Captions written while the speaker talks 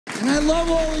and I love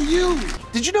all of you!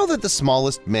 Did you know that the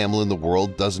smallest mammal in the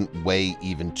world doesn't weigh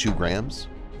even 2 grams?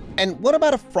 And what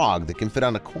about a frog that can fit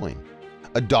on a coin?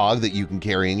 A dog that you can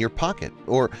carry in your pocket?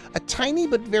 Or a tiny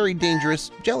but very dangerous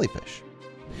jellyfish?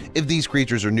 If these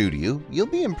creatures are new to you, you'll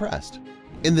be impressed.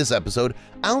 In this episode,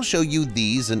 I'll show you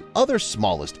these and other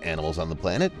smallest animals on the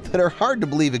planet that are hard to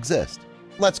believe exist.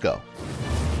 Let's go.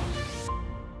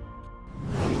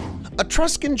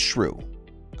 Etruscan shrew.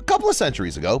 A couple of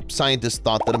centuries ago, scientists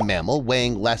thought that a mammal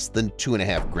weighing less than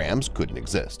 2.5 grams couldn't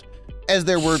exist, as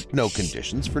there were no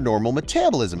conditions for normal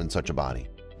metabolism in such a body.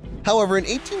 However, in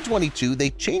 1822,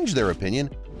 they changed their opinion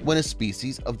when a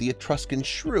species of the Etruscan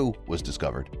shrew was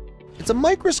discovered. It's a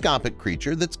microscopic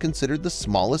creature that's considered the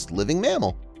smallest living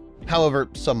mammal. However,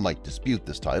 some might dispute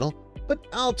this title, but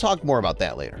I'll talk more about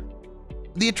that later.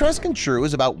 The Etruscan shrew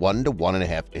is about 1 to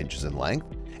 1.5 inches in length,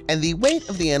 and the weight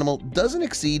of the animal doesn't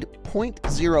exceed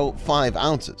 0.05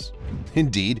 ounces.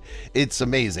 Indeed, it's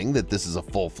amazing that this is a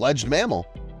full-fledged mammal.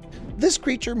 This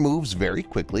creature moves very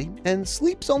quickly and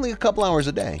sleeps only a couple hours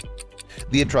a day.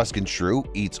 The Etruscan shrew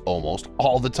eats almost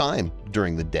all the time.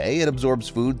 During the day, it absorbs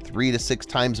food 3 to 6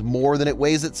 times more than it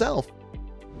weighs itself.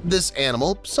 This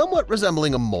animal, somewhat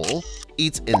resembling a mole,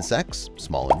 eats insects,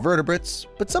 small invertebrates,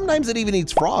 but sometimes it even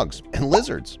eats frogs and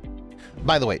lizards.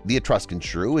 By the way, the Etruscan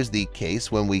shrew is the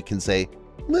case when we can say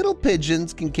little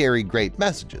pigeons can carry great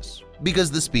messages, because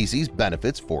the species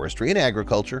benefits forestry and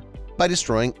agriculture by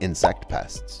destroying insect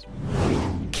pests.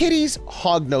 Kitty's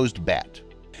hog-nosed bat.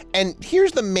 And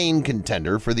here's the main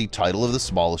contender for the title of the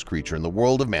smallest creature in the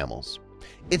world of mammals.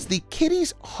 It's the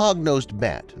Kitty's hog-nosed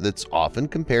bat that's often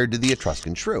compared to the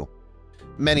Etruscan shrew.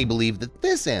 Many believe that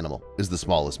this animal is the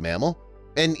smallest mammal,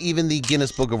 and even the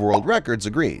Guinness Book of World Records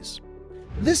agrees.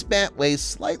 This bat weighs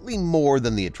slightly more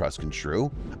than the Etruscan shrew,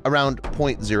 around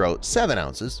 0.07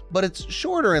 ounces, but it's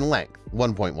shorter in length,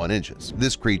 1.1 inches.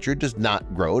 This creature does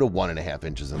not grow to 1.5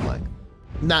 inches in length.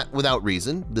 Not without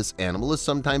reason, this animal is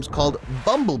sometimes called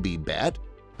bumblebee bat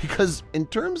because in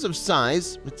terms of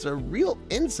size, it's a real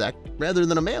insect rather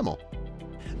than a mammal.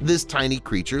 This tiny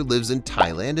creature lives in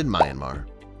Thailand and Myanmar.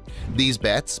 These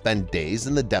bats spend days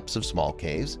in the depths of small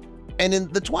caves, and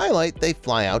in the twilight they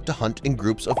fly out to hunt in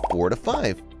groups of 4 to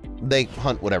 5. They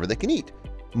hunt whatever they can eat,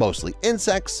 mostly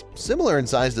insects similar in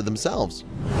size to themselves.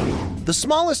 The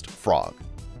smallest frog.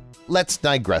 Let's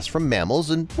digress from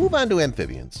mammals and move on to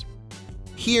amphibians.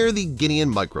 Here, the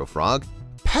Guinean microfrog,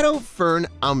 Pedophryn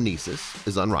amnesis,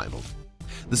 is unrivaled.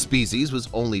 The species was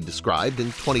only described in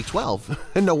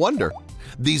 2012, and no wonder.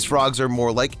 These frogs are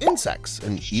more like insects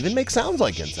and even make sounds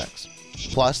like insects.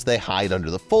 Plus, they hide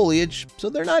under the foliage, so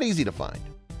they're not easy to find.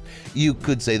 You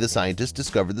could say the scientists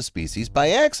discovered the species by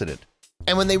accident,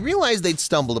 and when they realized they'd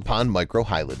stumbled upon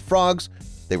microhylid frogs,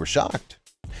 they were shocked.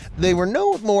 They were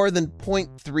no more than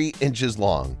 0.3 inches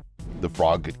long. The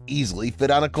frog could easily fit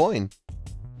on a coin.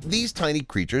 These tiny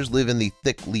creatures live in the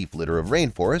thick leaf litter of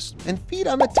rainforests and feed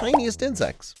on the tiniest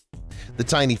insects. The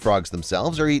tiny frogs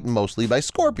themselves are eaten mostly by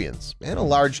scorpions and a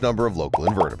large number of local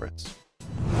invertebrates.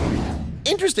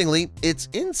 Interestingly, it's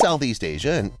in Southeast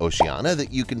Asia and Oceania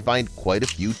that you can find quite a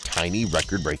few tiny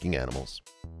record-breaking animals.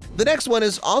 The next one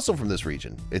is also from this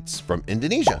region. It's from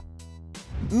Indonesia.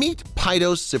 Meet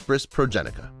Pidocyprus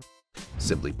progenica.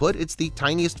 Simply put, it's the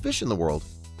tiniest fish in the world.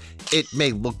 It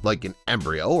may look like an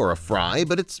embryo or a fry,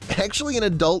 but it's actually an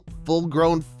adult,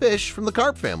 full-grown fish from the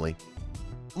carp family.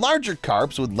 Larger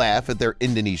carps would laugh at their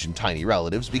Indonesian tiny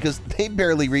relatives because they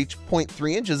barely reach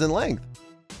 0.3 inches in length.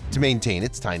 To maintain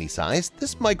its tiny size,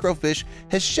 this microfish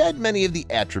has shed many of the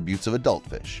attributes of adult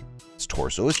fish. Its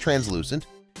torso is translucent,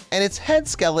 and its head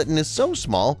skeleton is so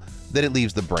small that it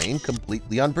leaves the brain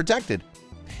completely unprotected.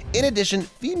 In addition,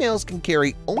 females can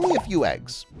carry only a few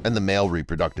eggs, and the male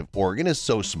reproductive organ is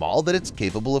so small that it's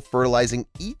capable of fertilizing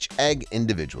each egg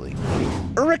individually.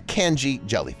 Irukandji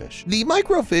jellyfish. The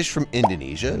microfish from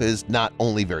Indonesia is not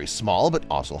only very small but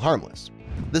also harmless.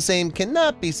 The same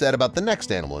cannot be said about the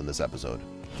next animal in this episode.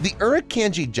 The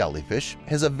Irukandji jellyfish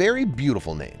has a very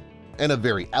beautiful name and a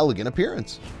very elegant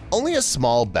appearance. Only a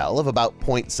small bell of about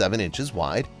 0.7 inches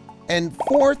wide and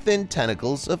 4 thin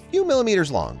tentacles a few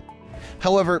millimeters long.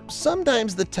 However,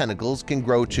 sometimes the tentacles can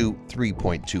grow to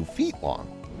 3.2 feet long.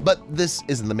 But this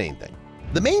isn't the main thing.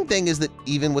 The main thing is that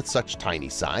even with such tiny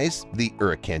size, the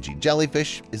Irukandji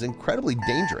jellyfish is incredibly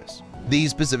dangerous. These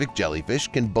specific jellyfish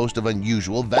can boast of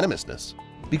unusual venomousness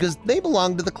because they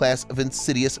belong to the class of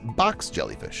insidious box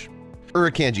jellyfish.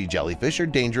 Irukandji jellyfish are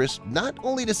dangerous not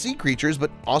only to sea creatures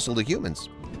but also to humans.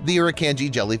 The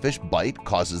Irukandji jellyfish bite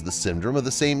causes the syndrome of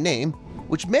the same name,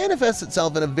 which manifests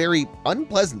itself in a very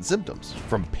unpleasant symptoms,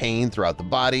 from pain throughout the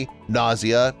body,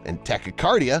 nausea, and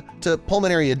tachycardia to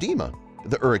pulmonary edema.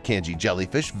 The Urukanji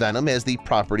jellyfish venom has the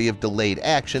property of delayed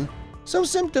action, so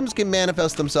symptoms can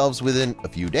manifest themselves within a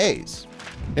few days.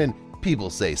 And people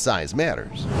say size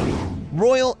matters.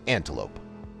 Royal antelope.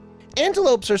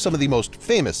 Antelopes are some of the most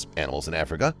famous animals in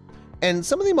Africa, and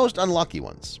some of the most unlucky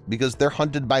ones because they're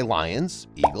hunted by lions,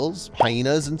 eagles,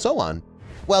 hyenas, and so on.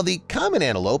 While the common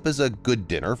antelope is a good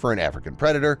dinner for an African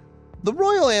predator, the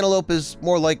royal antelope is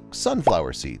more like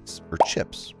sunflower seeds or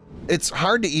chips. It's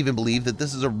hard to even believe that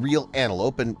this is a real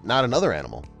antelope and not another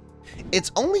animal.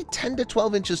 It's only 10 to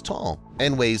 12 inches tall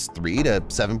and weighs 3 to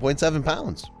 7.7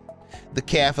 pounds. The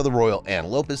calf of the royal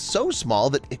antelope is so small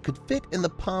that it could fit in the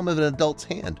palm of an adult's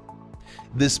hand.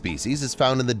 This species is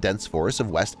found in the dense forests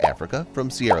of West Africa from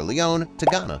Sierra Leone to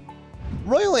Ghana.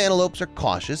 Royal antelopes are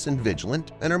cautious and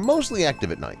vigilant and are mostly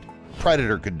active at night. A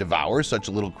predator could devour such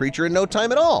a little creature in no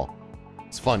time at all.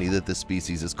 It's funny that this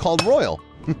species is called royal.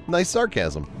 Nice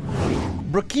sarcasm.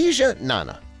 Brachysia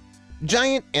nana.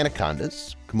 Giant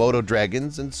anacondas, Komodo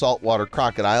dragons, and saltwater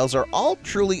crocodiles are all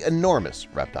truly enormous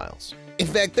reptiles. In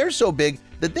fact, they're so big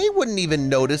that they wouldn't even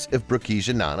notice if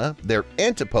Brachysia nana, their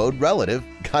antipode relative,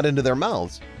 got into their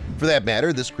mouths. For that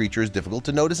matter, this creature is difficult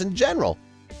to notice in general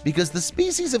because the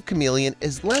species of chameleon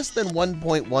is less than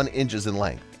 1.1 inches in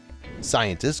length.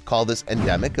 Scientists call this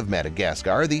endemic of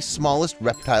Madagascar the smallest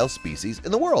reptile species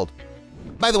in the world.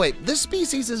 By the way, this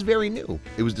species is very new.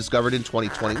 It was discovered in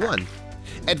 2021.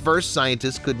 At first,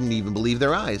 scientists couldn't even believe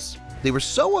their eyes. They were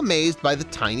so amazed by the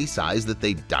tiny size that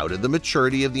they doubted the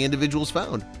maturity of the individuals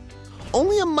found.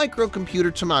 Only a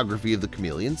microcomputer tomography of the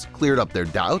chameleons cleared up their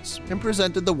doubts and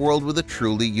presented the world with a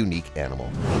truly unique animal.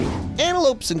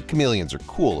 Antelopes and chameleons are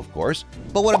cool, of course,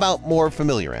 but what about more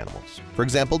familiar animals? For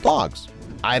example, dogs.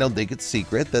 I don't think it's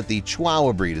secret that the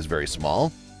Chihuahua breed is very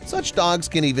small. Such dogs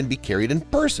can even be carried in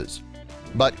purses.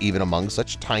 But even among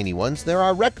such tiny ones, there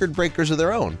are record breakers of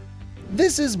their own.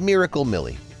 This is Miracle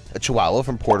Millie, a Chihuahua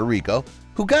from Puerto Rico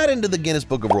who got into the Guinness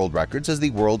Book of World Records as the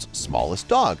world's smallest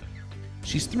dog.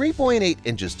 She's 3.8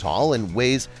 inches tall and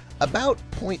weighs about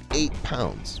 0.8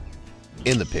 pounds.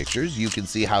 In the pictures, you can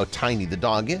see how tiny the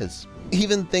dog is.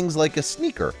 Even things like a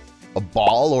sneaker, a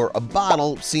ball, or a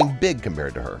bottle seem big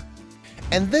compared to her.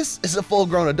 And this is a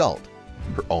full-grown adult.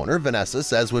 Her owner, Vanessa,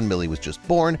 says when Millie was just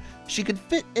born, she could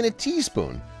fit in a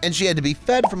teaspoon, and she had to be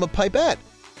fed from a pipette.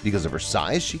 Because of her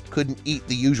size, she couldn't eat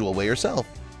the usual way herself.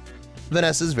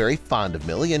 Vanessa is very fond of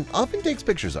Millie and often takes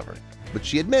pictures of her, but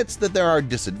she admits that there are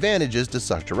disadvantages to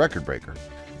such a record breaker.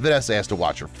 Vanessa has to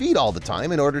watch her feet all the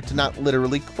time in order to not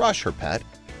literally crush her pet,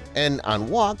 and on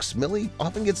walks, Millie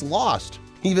often gets lost,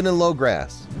 even in low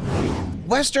grass.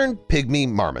 Western pygmy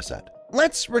marmoset.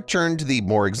 Let's return to the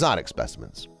more exotic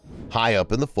specimens. High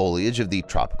up in the foliage of the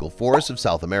tropical forests of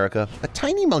South America, a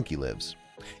tiny monkey lives.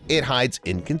 It hides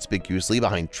inconspicuously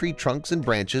behind tree trunks and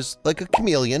branches like a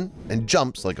chameleon and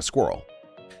jumps like a squirrel.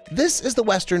 This is the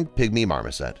Western pygmy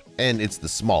marmoset, and it's the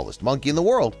smallest monkey in the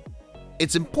world.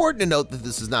 It's important to note that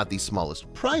this is not the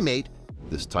smallest primate.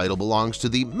 This title belongs to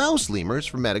the mouse lemurs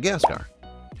from Madagascar.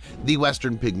 The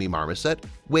Western pygmy marmoset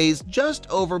weighs just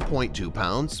over 0.2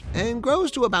 pounds and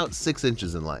grows to about 6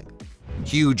 inches in length.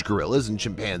 Huge gorillas and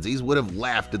chimpanzees would have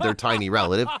laughed at their tiny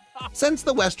relative, since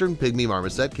the Western pygmy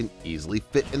marmoset can easily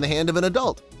fit in the hand of an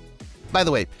adult. By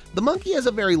the way, the monkey has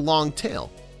a very long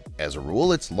tail. As a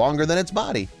rule, it's longer than its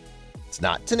body. It's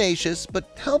not tenacious,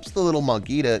 but helps the little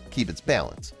monkey to keep its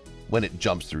balance when it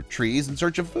jumps through trees in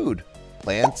search of food,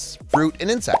 plants, fruit, and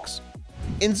insects.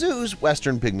 In zoos,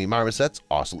 Western pygmy marmosets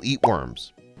also eat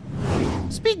worms.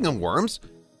 Speaking of worms,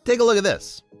 take a look at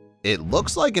this. It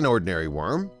looks like an ordinary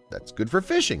worm. That's good for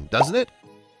fishing, doesn't it?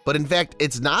 But in fact,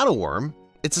 it's not a worm,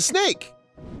 it's a snake.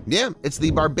 Yeah, it's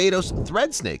the Barbados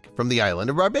thread snake from the island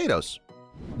of Barbados.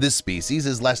 This species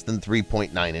is less than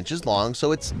 3.9 inches long,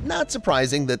 so it's not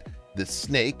surprising that this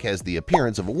snake has the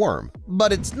appearance of a worm,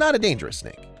 but it's not a dangerous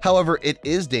snake. However, it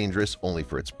is dangerous only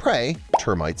for its prey,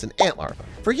 termites and ant larvae.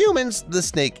 For humans, the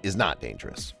snake is not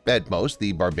dangerous. At most,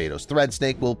 the Barbados thread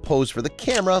snake will pose for the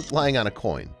camera lying on a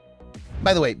coin.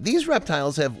 By the way, these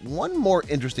reptiles have one more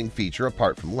interesting feature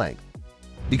apart from length.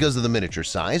 Because of the miniature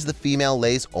size, the female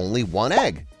lays only one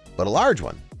egg, but a large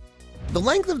one. The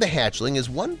length of the hatchling is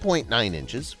 1.9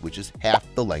 inches, which is half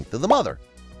the length of the mother.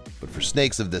 But for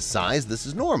snakes of this size, this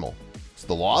is normal. It's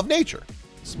the law of nature.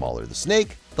 The smaller the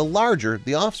snake, the larger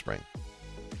the offspring.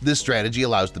 This strategy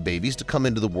allows the babies to come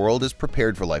into the world as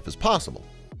prepared for life as possible.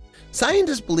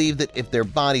 Scientists believe that if their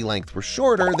body length were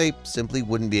shorter, they simply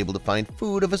wouldn't be able to find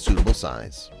food of a suitable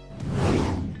size.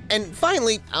 And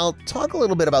finally, I'll talk a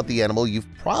little bit about the animal you've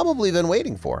probably been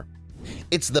waiting for.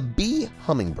 It's the bee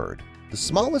hummingbird, the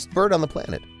smallest bird on the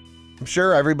planet. I'm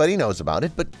sure everybody knows about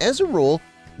it, but as a rule,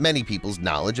 Many people's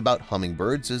knowledge about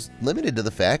hummingbirds is limited to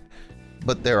the fact,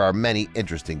 but there are many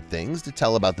interesting things to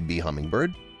tell about the bee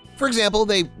hummingbird. For example,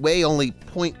 they weigh only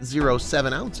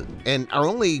 0.07 ounces and are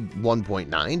only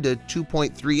 1.9 to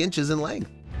 2.3 inches in length.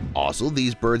 Also,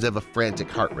 these birds have a frantic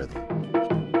heart rhythm.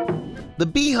 The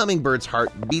bee hummingbird's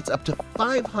heart beats up to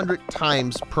 500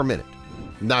 times per minute.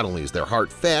 Not only is their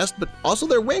heart fast, but also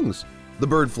their wings. The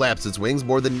bird flaps its wings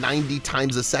more than 90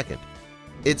 times a second.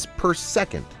 It's per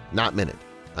second, not minute.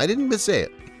 I didn't missay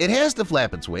it. It has to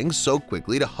flap its wings so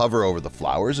quickly to hover over the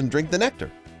flowers and drink the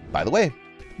nectar. By the way,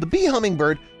 the bee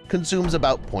hummingbird consumes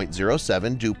about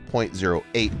 0.07 to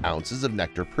 0.08 ounces of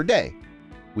nectar per day,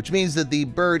 which means that the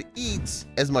bird eats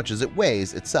as much as it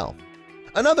weighs itself.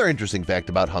 Another interesting fact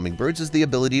about hummingbirds is the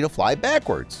ability to fly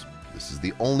backwards. This is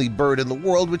the only bird in the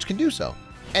world which can do so.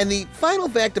 And the final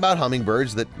fact about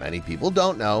hummingbirds that many people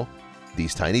don't know,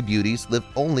 these tiny beauties live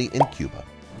only in Cuba.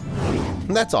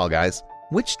 And that's all, guys.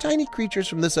 Which tiny creatures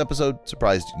from this episode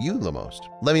surprised you the most?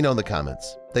 Let me know in the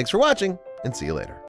comments. Thanks for watching, and see you later.